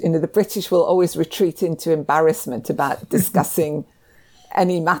British, the British will always retreat into embarrassment about discussing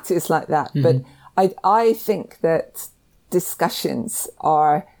any matters like that. Mm-hmm. But I think that discussions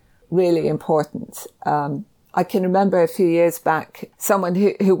are really important. I can remember a few years back, someone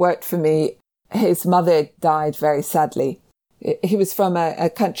who worked for me, his mother died very sadly. He was from a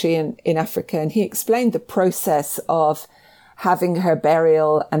country in Africa, and he explained the process of having her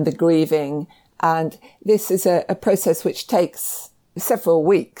burial and the grieving. And this is a process which takes several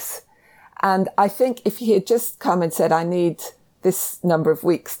weeks. And I think if he had just come and said, I need this number of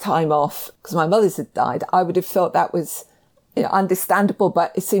weeks time off because my mother's had died, I would have thought that was understandable,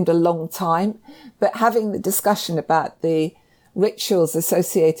 but it seemed a long time. But having the discussion about the rituals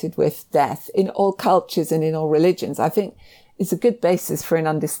associated with death in all cultures and in all religions, I think is a good basis for an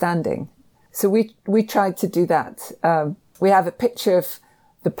understanding. So we tried to do that. We have a picture of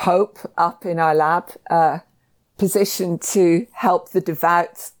the Pope up in our lab, positioned to help the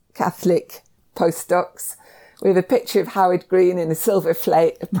devout Catholic postdocs. We have a picture of Howard Green in a silver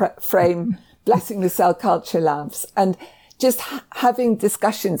frame blessing the cell culture labs. And just having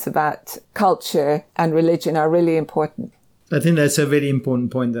discussions about culture and religion are really important. I think that's a really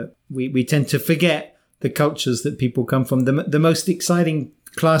important point, that we tend to forget the cultures that people come from. The most exciting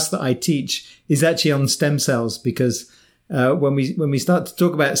class that I teach is actually on stem cells, because when we start to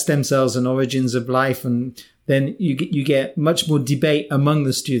talk about stem cells and origins of life, and then you get much more debate among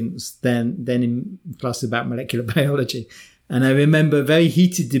the students than in classes about molecular biology. And I remember very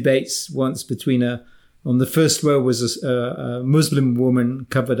heated debates once between on the first row was a Muslim woman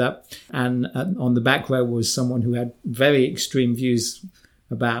covered up, and on the back row was someone who had very extreme views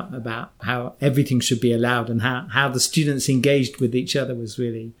about how everything should be allowed, and how the students engaged with each other was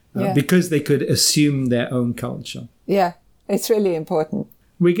really because they could assume their own culture. Yeah, it's really important.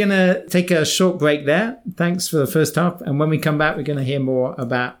 We're going to take a short break there. Thanks for the first half. And when we come back, we're going to hear more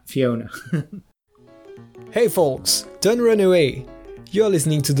about Fiona. Hey folks, don't run away. You're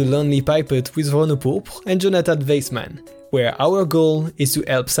listening to The Lonely Pipette with Renaud Pourpre and Jonathan Weissman, where our goal is to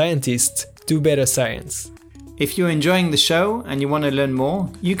help scientists do better science. If you're enjoying the show and you want to learn more,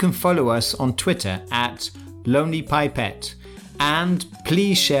 you can follow us on Twitter at Lonely Pipette. And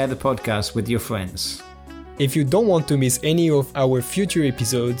please share the podcast with your friends. If you don't want to miss any of our future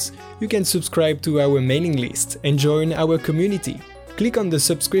episodes, you can subscribe to our mailing list and join our community. Click on the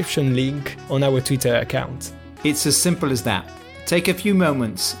subscription link on our Twitter account. It's as simple as that. Take a few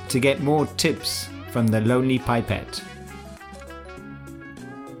moments to get more tips from the Lonely Pipette.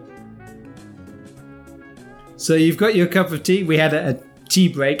 So you've got your cup of tea. We had a tea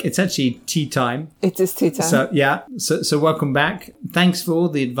break. It's actually tea time. It is tea time. So yeah. So welcome back. Thanks for all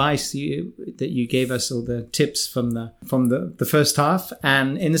the advice that you gave us, all the tips from the first half.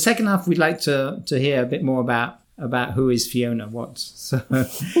 And in the second half, we'd like to hear a bit more about who is Fiona Watt.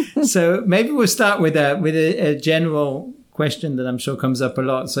 So maybe we'll start with a general question that I'm sure comes up a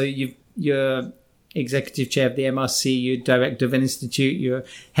lot. So you're executive chair of the MRC, you're director of an institute, you're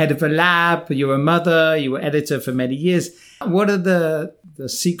head of a lab, you're a mother, you were editor for many years. What are the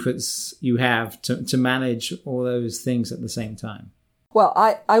secrets you have to manage all those things at the same time? Well,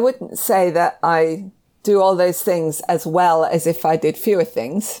 I wouldn't say that I do all those things as well as if I did fewer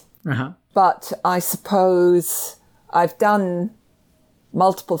things. Uh-huh. But I suppose I've done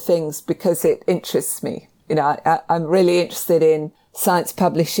multiple things because it interests me. You know, I'm really interested in science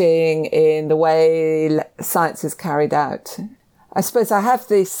publishing, in the way science is carried out. I suppose I have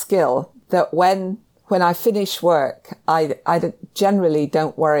this skill that when I finish work, I generally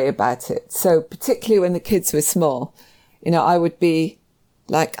don't worry about it. So particularly when the kids were small, you know, I would be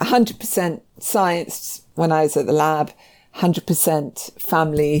like 100% science when I was at the lab, 100%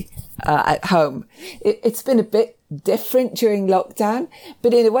 family at home. It's been a bit different during lockdown,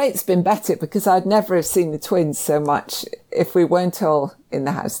 but in a way it's been better because I'd never have seen the twins so much if we weren't all in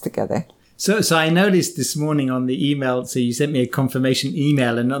the house together. So I noticed this morning on the email, so you sent me a confirmation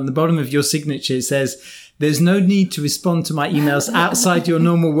email, and on the bottom of your signature it says, "There's no need to respond to my emails outside your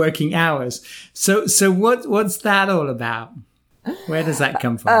normal working hours." So what's that all about? Where does that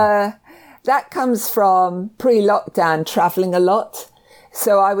come from? That comes from pre-lockdown traveling a lot.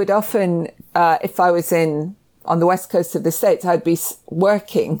 So I would often, if I was on the west coast of the States, I'd be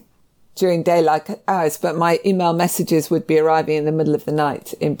working during daylight hours, but my email messages would be arriving in the middle of the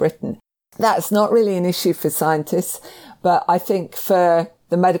night in Britain. That's not really an issue for scientists, but I think for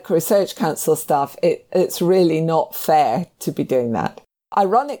the Medical Research Council staff, it's really not fair to be doing that.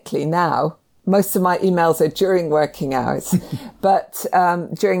 Ironically now, most of my emails are during working hours, but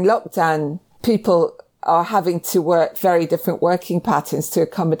during lockdown, people are having to work very different working patterns to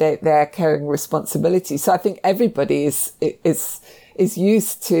accommodate their caring responsibilities. So I think everybody is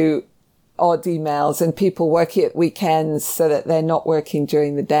used to odd emails and people working at weekends so that they're not working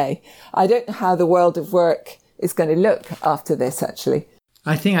during the day. I don't know how the world of work is going to look after this, actually.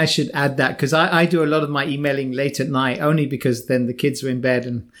 I think I should add that because I do a lot of my emailing late at night only because then the kids are in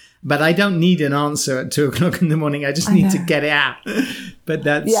bed but I don't need an answer at 2:00 in the morning. I just need to get it out. But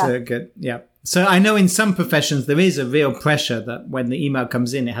that's good. Yeah. So I know in some professions there is a real pressure that when the email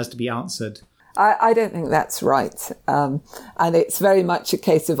comes in, it has to be answered. I don't think that's right. And it's very much a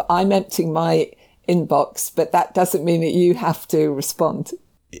case of I'm emptying my inbox, but that doesn't mean that you have to respond.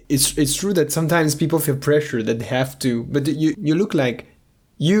 It's true that sometimes people feel pressure that they have to, but you look like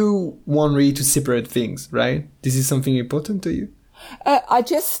you want really to separate things, right? This is something important to you? I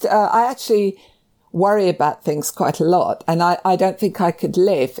actually worry about things quite a lot. And I don't think I could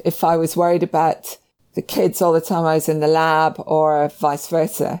live if I was worried about the kids all the time I was in the lab or vice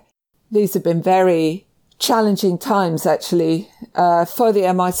versa. These have been very challenging times, actually, for the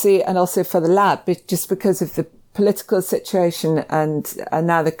MIC and also for the lab, just because of the political situation and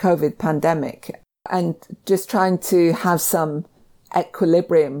now the COVID pandemic. And just trying to have some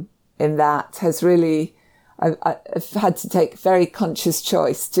equilibrium in that has really, I've had to take very conscious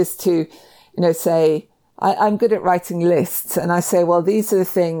choice just to, say, I'm good at writing lists. And I say, well, these are the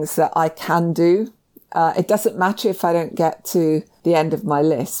things that I can do. It doesn't matter if I don't get to the end of my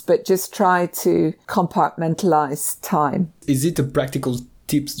list, but just try to compartmentalize time. Is it a practical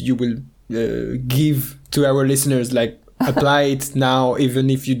tips you will give to our listeners, like apply it now, even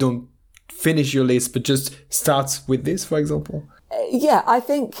if you don't finish your list, but just start with this, for example? Yeah, I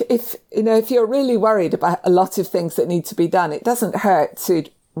think if you're really worried about a lot of things that need to be done, it doesn't hurt to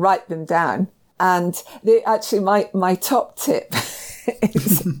write them down. And my top tip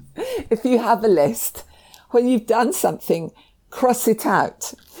is if you have a list, when you've done something, cross it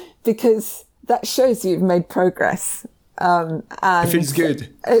out, because that shows you've made progress. And it feels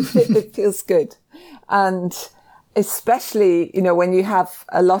good. It feels good. And especially, when you have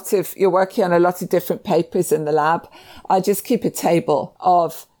you're working on a lot of different papers in the lab, I just keep a table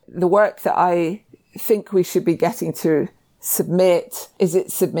of the work that I think we should be getting to submit. Is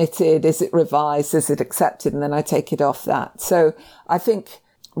it submitted? Is it revised? Is it accepted? And then I take it off that. So I think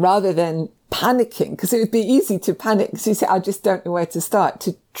rather than panicking, because it would be easy to panic because you say, I just don't know where to start,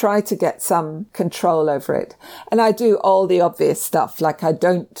 to try to get some control over it. And I do all the obvious stuff, like I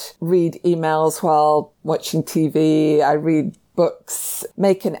don't read emails while watching TV. I read books,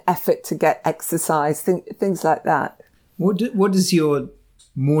 make an effort to get exercise, things like that. What does your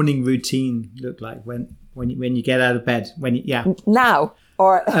morning routine look like when you get out of bed? Now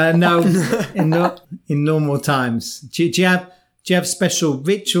or no, in normal times. Do you have special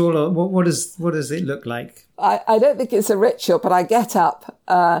ritual, or what does it look like? I don't think it's a ritual, but I get up,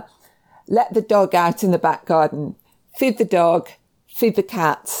 let the dog out in the back garden, feed the dog, feed the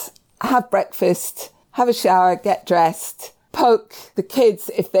cats, have breakfast, have a shower, get dressed, poke the kids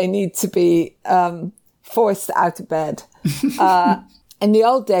if they need to be forced out of bed. In the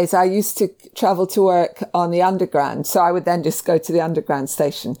old days, I used to travel to work on the underground, so I would then just go to the underground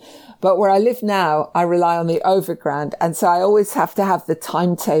station. But where I live now, I rely on the overground, and so I always have to have the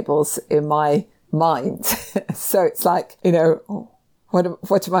timetables in my mind. So it's like,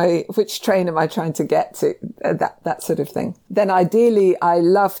 which train am I trying to get to? That sort of thing. Then ideally, I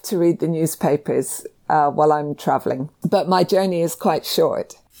love to read the newspapers while I'm traveling, but my journey is quite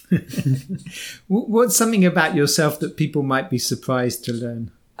short. What's something about yourself that people might be surprised to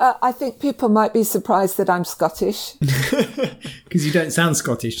learn? I think people might be surprised that I'm Scottish. Because you don't sound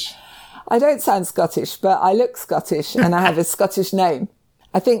Scottish. I don't sound Scottish, but I look Scottish and I have a Scottish name.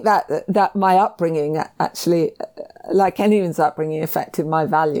 I think that my upbringing actually, like anyone's upbringing, affected my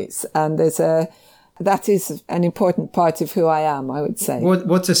values. And that is an important part of who I am, I would say.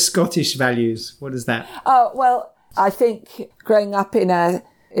 What are Scottish values? What is that? Oh, well, I think growing up in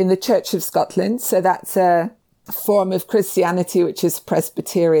the Church of Scotland, so that's a form of Christianity which is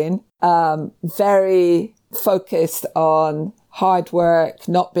Presbyterian, very focused on hard work,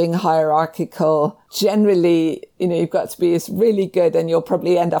 not being hierarchical. Generally, you've got to be really good and you'll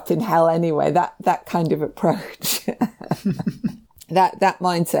probably end up in hell anyway. That kind of approach, that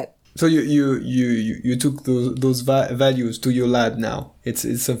mindset. So you took those values to your lab now.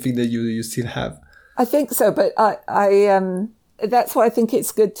 It's something that you still have. I think so, but I that's why I think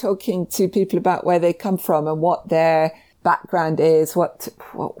it's good talking to people about where they come from and what their background is, what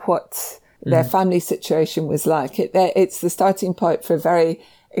their family situation was like. It's the starting point for a very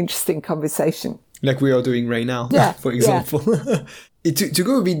interesting conversation. Like we are doing right now, for example. Yeah. To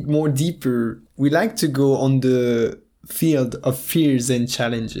go a bit more deeper, we like to go on the field of fears and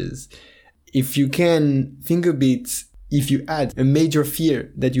challenges. If you can think a bit, if you add a major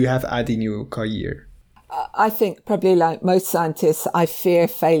fear that you have had in your career. I think probably like most scientists, I fear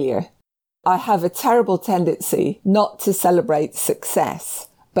failure. I have a terrible tendency not to celebrate success,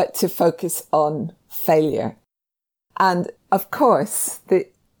 but to focus on failure. And of course,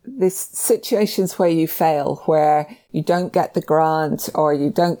 there's situations where you fail, where you don't get the grant or you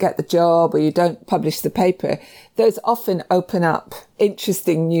don't get the job or you don't publish the paper. Those often open up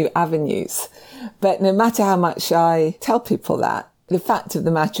interesting new avenues. But no matter how much I tell people that, the fact of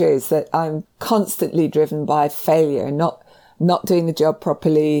the matter is that I'm constantly driven by failure, not doing the job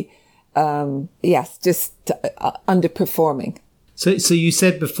properly. Just underperforming. So you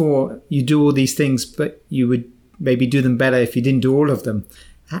said before you do all these things, but you would maybe do them better if you didn't do all of them.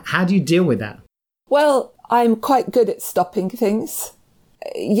 How do you deal with that? Well, I'm quite good at stopping things.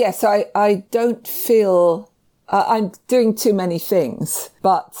 Yes, I don't feel I'm doing too many things,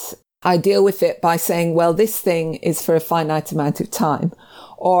 but I deal with it by saying, well, this thing is for a finite amount of time.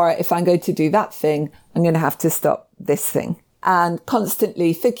 Or if I'm going to do that thing, I'm going to have to stop this thing. And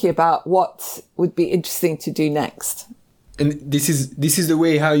constantly thinking about what would be interesting to do next. And this is the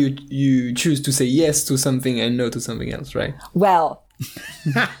way how you choose to say yes to something and no to something else, right? Well,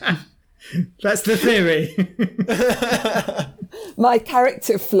 that's the theory. My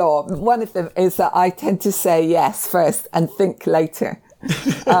character flaw, one of them is that I tend to say yes first and think later.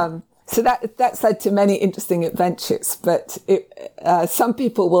 So that's led to many interesting adventures, but some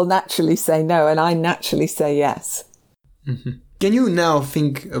people will naturally say no, and I naturally say yes. Mm-hmm. Can you now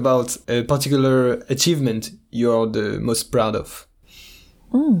think about a particular achievement you're the most proud of?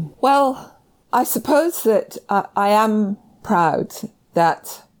 Well, I suppose that I am proud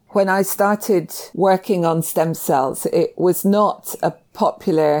that when I started working on stem cells, it was not a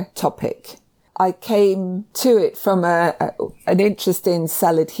popular topic. I came to it from an interest in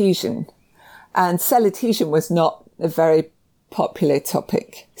cell adhesion, and cell adhesion was not a very popular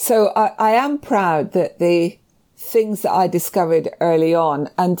topic. So I am proud that the things that I discovered early on,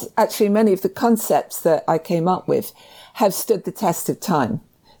 and actually many of the concepts that I came up with, have stood the test of time.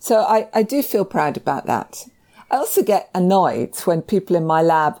 So I do feel proud about that. I also get annoyed when people in my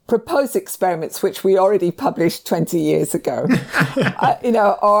lab propose experiments which we already published 20 years ago,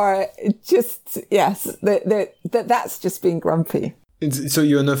 or just, yes, that's just being grumpy. So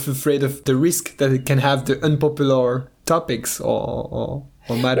you're not afraid of the risk that it can have the unpopular topics or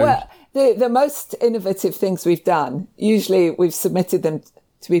matters? Well, the most innovative things we've done, usually we've submitted them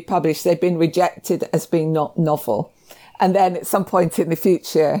to be published. They've been rejected as being not novel. And then at some point in the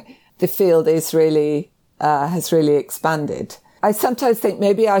future, the field is really, has really expanded. I sometimes think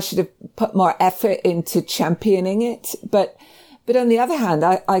maybe I should have put more effort into championing it. But on the other hand,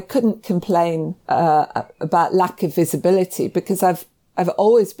 I couldn't complain, about lack of visibility, because I've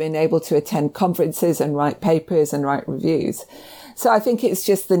always been able to attend conferences and write papers and write reviews. So I think it's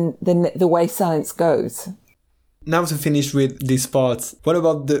just the way science goes. Now to finish with this part, what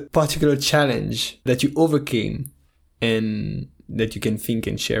about the particular challenge that you overcame and that you can think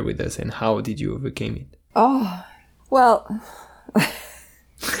and share with us, and how did you overcome it? Oh, well...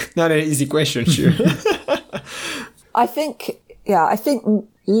 Not an easy question, sure. I think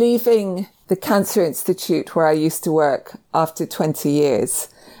leaving the Cancer Institute where I used to work after 20 years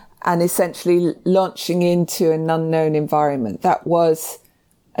and essentially launching into an unknown environment, that was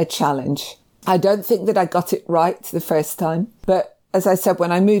a challenge. I don't think that I got it right the first time. But as I said,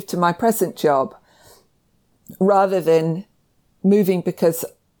 when I moved to my present job, rather than moving because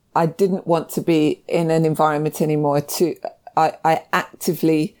I didn't want to be in an environment anymore, I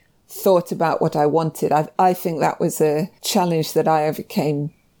actively thought about what I wanted. I think that was a challenge that I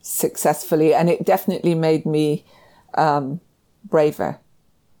overcame successfully, and it definitely made me braver.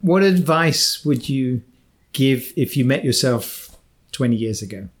 What advice would you give if you met yourself 20 years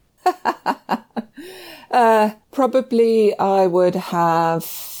ago? Probably I would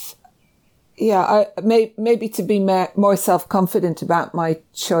have, maybe to be more self-confident about my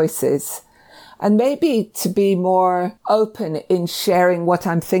choices, and maybe to be more open in sharing what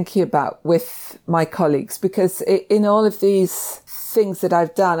I'm thinking about with my colleagues, because in all of these things that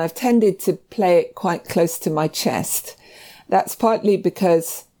I've done, I've tended to play it quite close to my chest. That's partly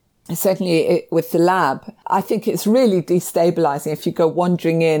because certainly with the lab, I think it's really destabilizing if you go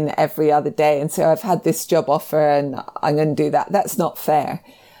wandering in every other day and say, I've had this job offer and I'm going to do that. That's not fair.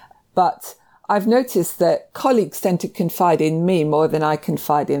 But I've noticed that colleagues tend to confide in me more than I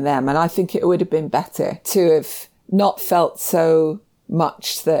confide in them. And I think it would have been better to have not felt so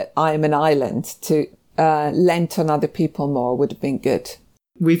much that I'm an island, to lent on other people more would have been good.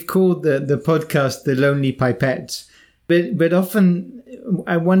 We've called the podcast The Lonely Pipette. But often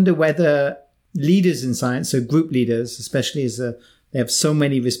I wonder whether leaders in science, so group leaders, especially as they have so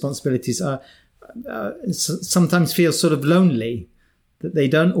many responsibilities, sometimes feel sort of lonely, that they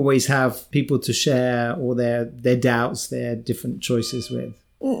don't always have people to share or their doubts, their different choices with.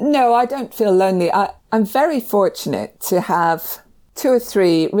 No, I don't feel lonely. I'm very fortunate to have 2 or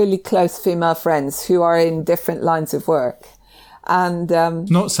 3 really close female friends who are in different lines of work. And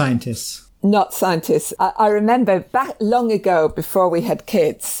not scientists. Not scientists. I remember back long ago, before we had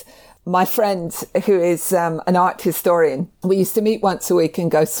kids, my friend who is an art historian, we used to meet once a week and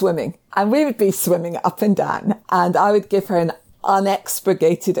go swimming. And we would be swimming up and down. And I would give her an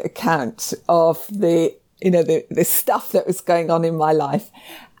unexpurgated account of the stuff that was going on in my life.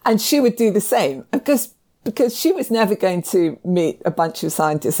 And she would do the same. Because she was never going to meet a bunch of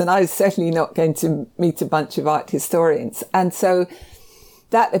scientists, and I was certainly not going to meet a bunch of art historians. And so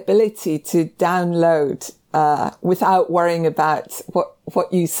that ability to download without worrying about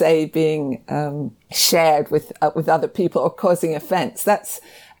what you say being shared with other people or causing offence,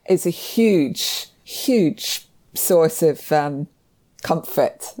 is a huge source of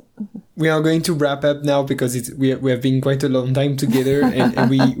comfort. We are going to wrap up now because we have been quite a long time together, and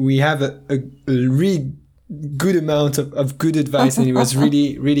we have a really good amount of good advice, and it was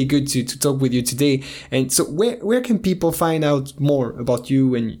really, really good to talk with you today. And so where can people find out more about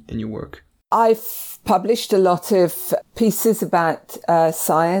you and your work? I've published a lot of pieces about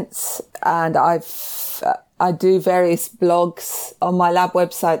science, and I do various blogs on my lab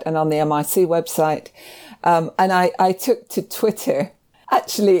website and on the MIC website. And I took to Twitter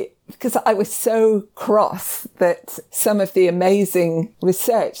actually because I was so cross that some of the amazing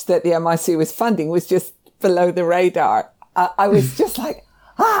research that the MIC was funding was just below the radar. I was just like,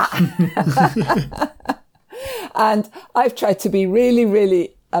 And I've tried to be really,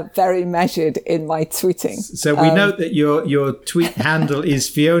 really very measured in my tweeting. So we note that your tweet handle is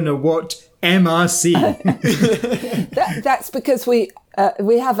Fiona Watt MRC. That's because we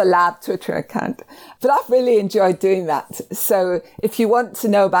have a lab Twitter account, but I've really enjoyed doing that. So if you want to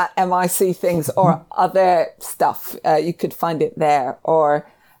know about MIC things or other stuff, you could find it there. Or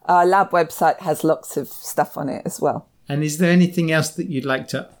our lab website has lots of stuff on it as well. And is there anything else that you'd like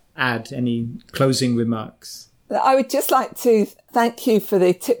to add? Any closing remarks? I would just like to thank you for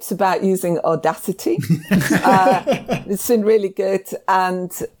the tips about using Audacity. It's been really good.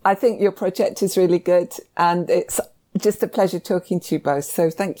 And I think your project is really good. And it's just a pleasure talking to you both. So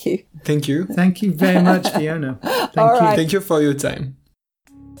thank you. Thank you. Thank you very much, Fiona. Thank you. Right. Thank you for your time.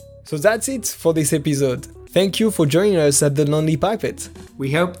 So that's it for this episode. Thank you for joining us at The Lonely Pipette.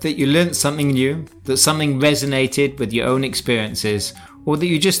 We hope that you learnt something new, that something resonated with your own experiences, or that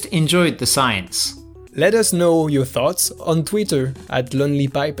you just enjoyed the science. Let us know your thoughts on Twitter at Lonely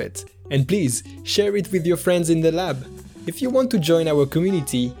Pipette, and please share it with your friends in the lab. If you want to join our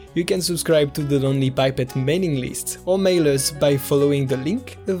community, you can subscribe to the Lonely Pipette mailing list or mail us by following the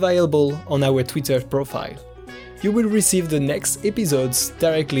link available on our Twitter profile. You will receive the next episodes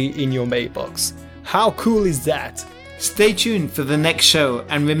directly in your mailbox. How cool is that? Stay tuned for the next show,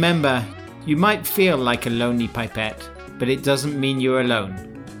 and remember, you might feel like a lonely pipette, but it doesn't mean you're alone.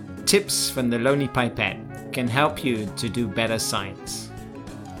 Tips from the Lonely Pipette can help you to do better science.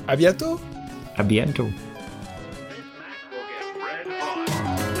 À bientôt! À bientôt!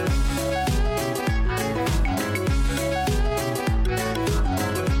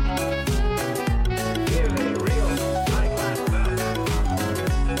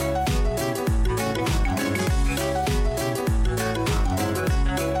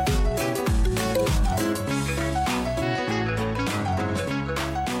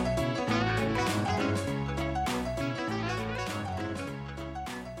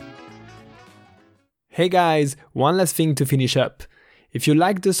 Hey guys, one last thing to finish up. If you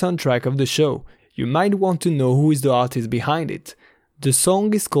like the soundtrack of the show, you might want to know who is the artist behind it. The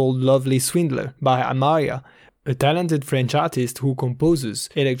song is called Lovely Swindler by Amaria, a talented French artist who composes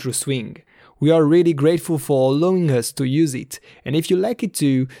electro swing. We are really grateful for allowing us to use it, and if you like it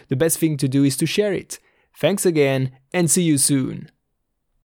too, the best thing to do is to share it. Thanks again, and see you soon.